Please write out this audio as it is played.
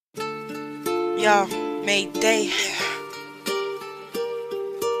Yo, Mayday.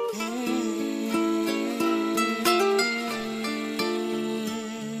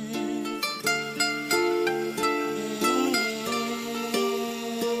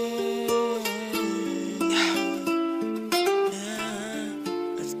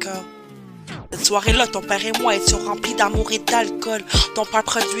 Let's go. Cette soirée-là, ton père et moi étions remplis d'amour et d'alcool. Ton père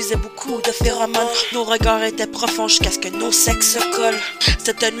produisait beaucoup de phéromones. Nos regards étaient profonds jusqu'à ce que nos sexes se collent.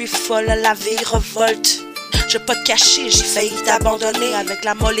 Cette nuit folle, la vie revolte. Je vais pas te cacher, j'ai failli t'abandonner avec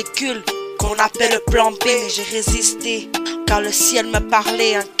la molécule qu'on appelle le plan B, mais j'ai résisté. Car le ciel me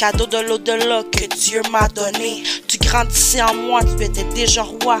parlait, un cadeau de l'au-delà que Dieu m'a donné. Tu grandissais en moi, tu étais déjà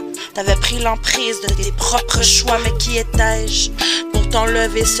roi. T'avais pris l'emprise de tes propres choix, mais qui étais-je pour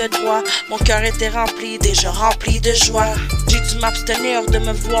t'enlever ce droit? Mon cœur était rempli, déjà rempli de joie. J'ai dû m'abstenir de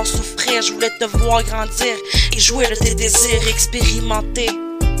me voir souffrir. Je voulais te voir grandir et jouer de tes désirs, expérimenter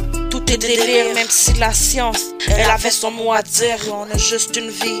tout est délire, même si la science, elle avait son mot à dire. On a juste une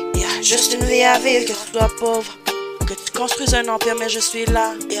vie, juste une vie à vivre. Que tu sois pauvre, que tu construises un empire, mais je suis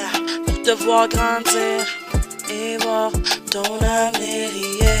là pour te voir grandir et voir ton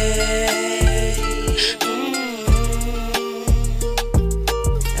avenir.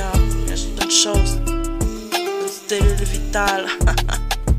 C'est une chose, c'est vital.